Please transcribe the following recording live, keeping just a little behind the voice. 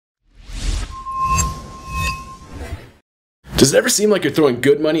Does it ever seem like you're throwing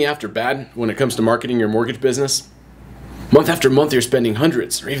good money after bad when it comes to marketing your mortgage business? Month after month, you're spending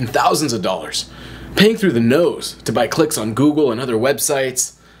hundreds or even thousands of dollars, paying through the nose to buy clicks on Google and other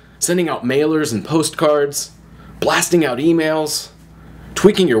websites, sending out mailers and postcards, blasting out emails,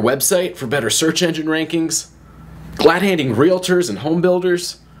 tweaking your website for better search engine rankings, glad-handing realtors and home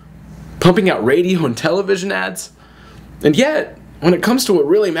builders, pumping out radio and television ads. And yet, when it comes to what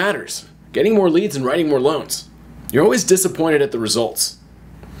really matters, getting more leads and writing more loans, you're always disappointed at the results.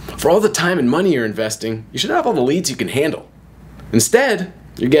 For all the time and money you're investing, you should have all the leads you can handle. Instead,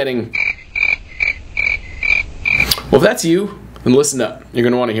 you're getting... Well, if that's you, then listen up. You're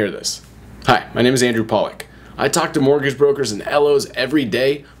going to want to hear this. Hi, my name is Andrew Pawlak. I talk to mortgage brokers and LOs every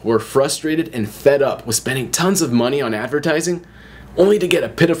day who are frustrated and fed up with spending tons of money on advertising only to get a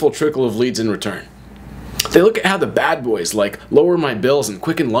pitiful trickle of leads in return. They look at how the bad boys like Lower My Bills and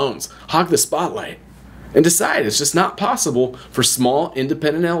Quicken Loans hog the spotlight and decide it's just not possible for small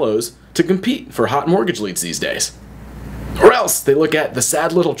independent LOs to compete for hot mortgage leads these days. Or else they look at the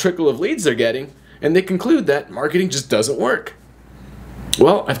sad little trickle of leads they're getting and they conclude that marketing just doesn't work.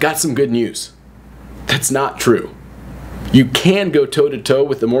 Well, I've got some good news. That's not true. You can go toe-to-toe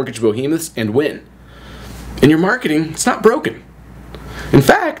with the mortgage behemoths and win. And your marketing, it's not broken. In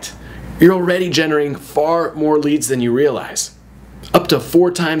fact, you're already generating far more leads than you realize. Up to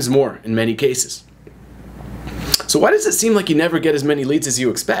 4 times more in many cases. So why does it seem like you never get as many leads as you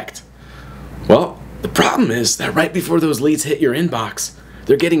expect? Well, the problem is that right before those leads hit your inbox,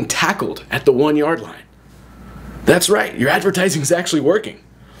 they're getting tackled at the 1-yard line. That's right, your advertising is actually working.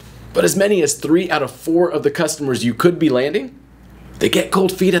 But as many as 3 out of 4 of the customers you could be landing, they get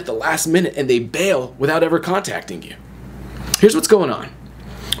cold feet at the last minute and they bail without ever contacting you. Here's what's going on.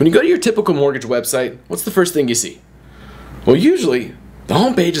 When you go to your typical mortgage website, what's the first thing you see? Well, usually, the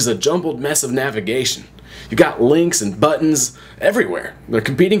homepage is a jumbled mess of navigation. You've got links and buttons everywhere. They're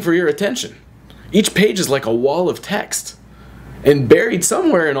competing for your attention. Each page is like a wall of text. And buried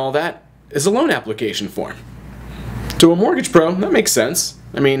somewhere in all that is a loan application form. To a mortgage pro, that makes sense.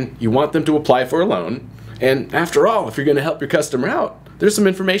 I mean, you want them to apply for a loan. And after all, if you're going to help your customer out, there's some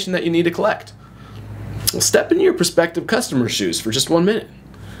information that you need to collect. Well, step into your prospective customer's shoes for just 1 minute.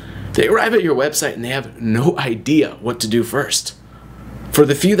 They arrive at your website and they have no idea what to do first. For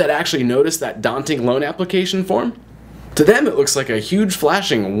the few that actually notice that daunting loan application form, to them it looks like a huge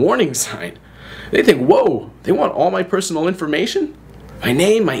flashing warning sign. They think, whoa, they want all my personal information? My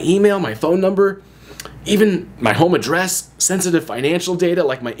name, my email, my phone number, even my home address, sensitive financial data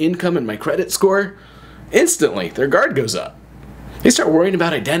like my income and my credit score. Instantly, their guard goes up. They start worrying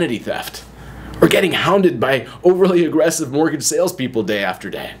about identity theft or getting hounded by overly aggressive mortgage salespeople day after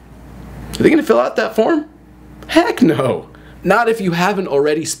day. Are they going to fill out that form? Heck no. Not if you haven't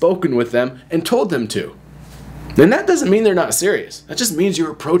already spoken with them and told them to. And that doesn't mean they're not serious. That just means you're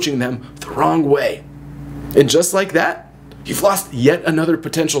approaching them the wrong way. And just like that, you've lost yet another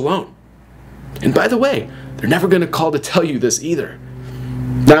potential loan. And by the way, they're never going to call to tell you this either.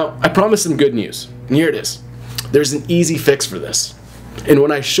 Now, I promise some good news. And here it is. There's an easy fix for this. And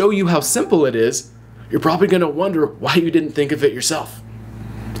when I show you how simple it is, you're probably going to wonder why you didn't think of it yourself.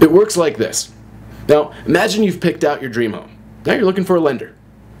 It works like this. Now, imagine you've picked out your dream home. Now you're looking for a lender.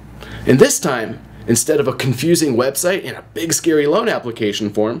 And this time, instead of a confusing website and a big scary loan application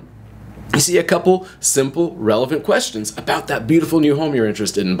form, you see a couple simple, relevant questions about that beautiful new home you're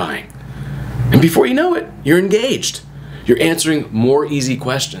interested in buying. And before you know it, you're engaged. You're answering more easy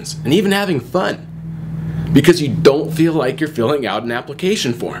questions and even having fun because you don't feel like you're filling out an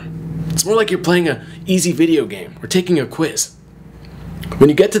application form. It's more like you're playing an easy video game or taking a quiz. When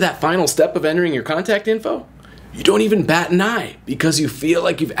you get to that final step of entering your contact info, you don't even bat an eye because you feel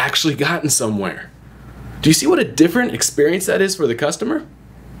like you've actually gotten somewhere. Do you see what a different experience that is for the customer?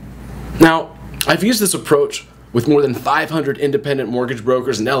 Now, I've used this approach with more than 500 independent mortgage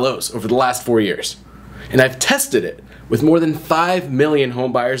brokers and LOs over the last 4 years. And I've tested it with more than 5 million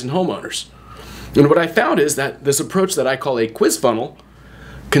home buyers and homeowners. And what I found is that this approach that I call a quiz funnel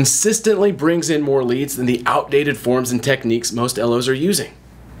consistently brings in more leads than the outdated forms and techniques most LOs are using.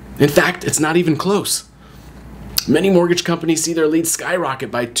 In fact, it's not even close. Many mortgage companies see their leads skyrocket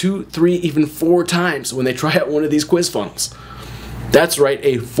by 2, 3, even 4 times when they try out one of these quiz funnels. That's right,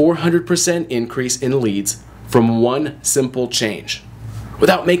 a 400% increase in leads from one simple change,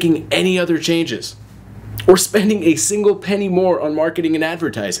 without making any other changes, or spending a single penny more on marketing and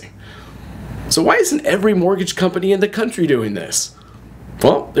advertising. So why isn't every mortgage company in the country doing this?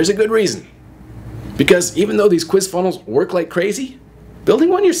 Well, there's a good reason. Because even though these quiz funnels work like crazy, building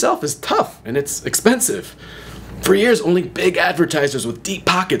one yourself is tough and it's expensive. For years, only big advertisers with deep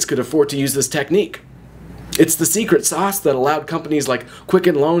pockets could afford to use this technique. It's the secret sauce that allowed companies like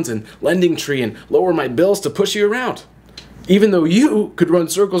Quicken Loans and Lending Tree and Lower My Bills to push you around, even though you could run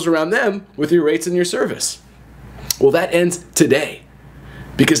circles around them with your rates and your service. Well, that ends today,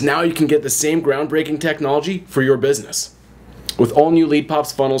 because now you can get the same groundbreaking technology for your business with all new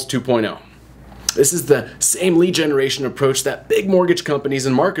LeadPops Funnels 2.0. This is the same lead generation approach that big mortgage companies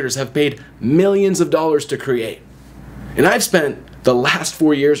and marketers have paid millions of dollars to create. And I've spent the last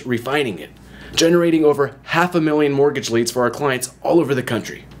 4 years refining it, generating over 500,000 mortgage leads for our clients all over the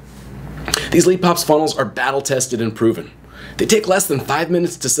country. These LeadPops funnels are battle tested and proven. They take less than 5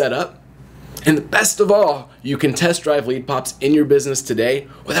 minutes to set up. And the best of all, you can test drive LeadPops in your business today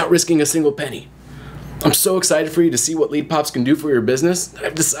without risking a single penny. I'm so excited for you to see what LeadPops can do for your business that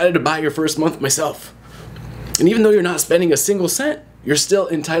I've decided to buy your first month myself. And even though you're not spending a single cent, you're still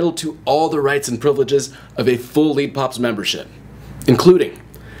entitled to all the rights and privileges of a full LeadPops membership, including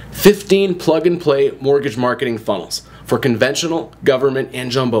 15 plug-and-play mortgage marketing funnels for conventional, government,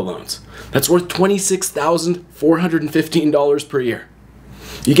 and jumbo loans. That's worth $26,415 per year.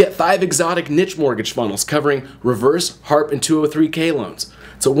 You get 5 exotic niche mortgage funnels covering reverse, HARP, and 203K loans.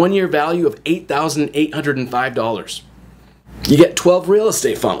 It's a 1-year value of $8,805. You get 12 real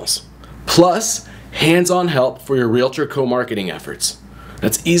estate funnels, plus hands-on help for your realtor co-marketing efforts.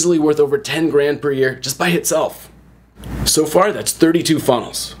 That's easily worth over 10 grand per year just by itself. So far, that's 32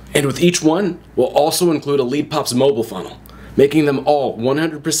 funnels. And with each one, we'll also include a LeadPops mobile funnel, making them all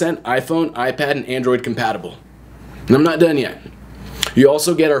 100% iPhone, iPad, and Android compatible. And I'm not done yet. You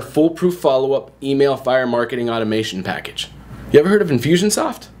also get our foolproof follow-up email fire marketing automation package. You ever heard of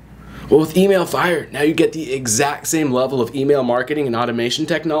Infusionsoft? Well, with Email Fire, now you get the exact same level of email marketing and automation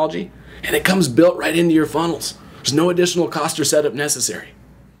technology, and it comes built right into your funnels. There's no additional cost or setup necessary.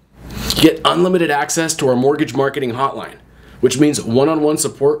 You get unlimited access to our mortgage marketing hotline, which means one-on-one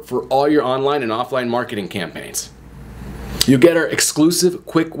support for all your online and offline marketing campaigns. You get our exclusive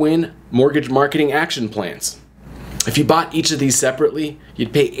quick win mortgage marketing action plans. If you bought each of these separately,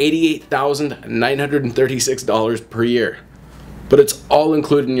 you'd pay $88,936 per year. But it's all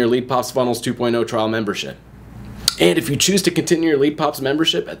included in your LeadPops Funnels 2.0 trial membership. And if you choose to continue your LeadPops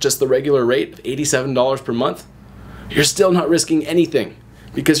membership at just the regular rate of $87 per month, you're still not risking anything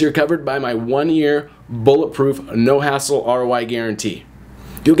because you're covered by my 1-year bulletproof, no-hassle ROI guarantee.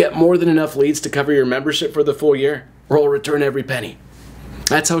 You'll get more than enough leads to cover your membership for the full year, or I'll return every penny.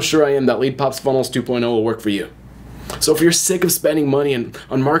 That's how sure I am that LeadPops Funnels 2.0 will work for you. So if you're sick of spending money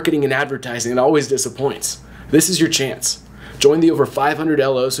on marketing and advertising, it always disappoints. This is your chance. Join the over 500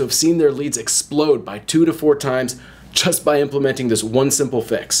 LOs who have seen their leads explode by 2 to 4 times just by implementing this one simple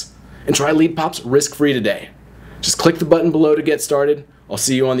fix. And try LeadPops risk-free today. Just click the button below to get started. I'll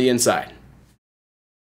see you on the inside.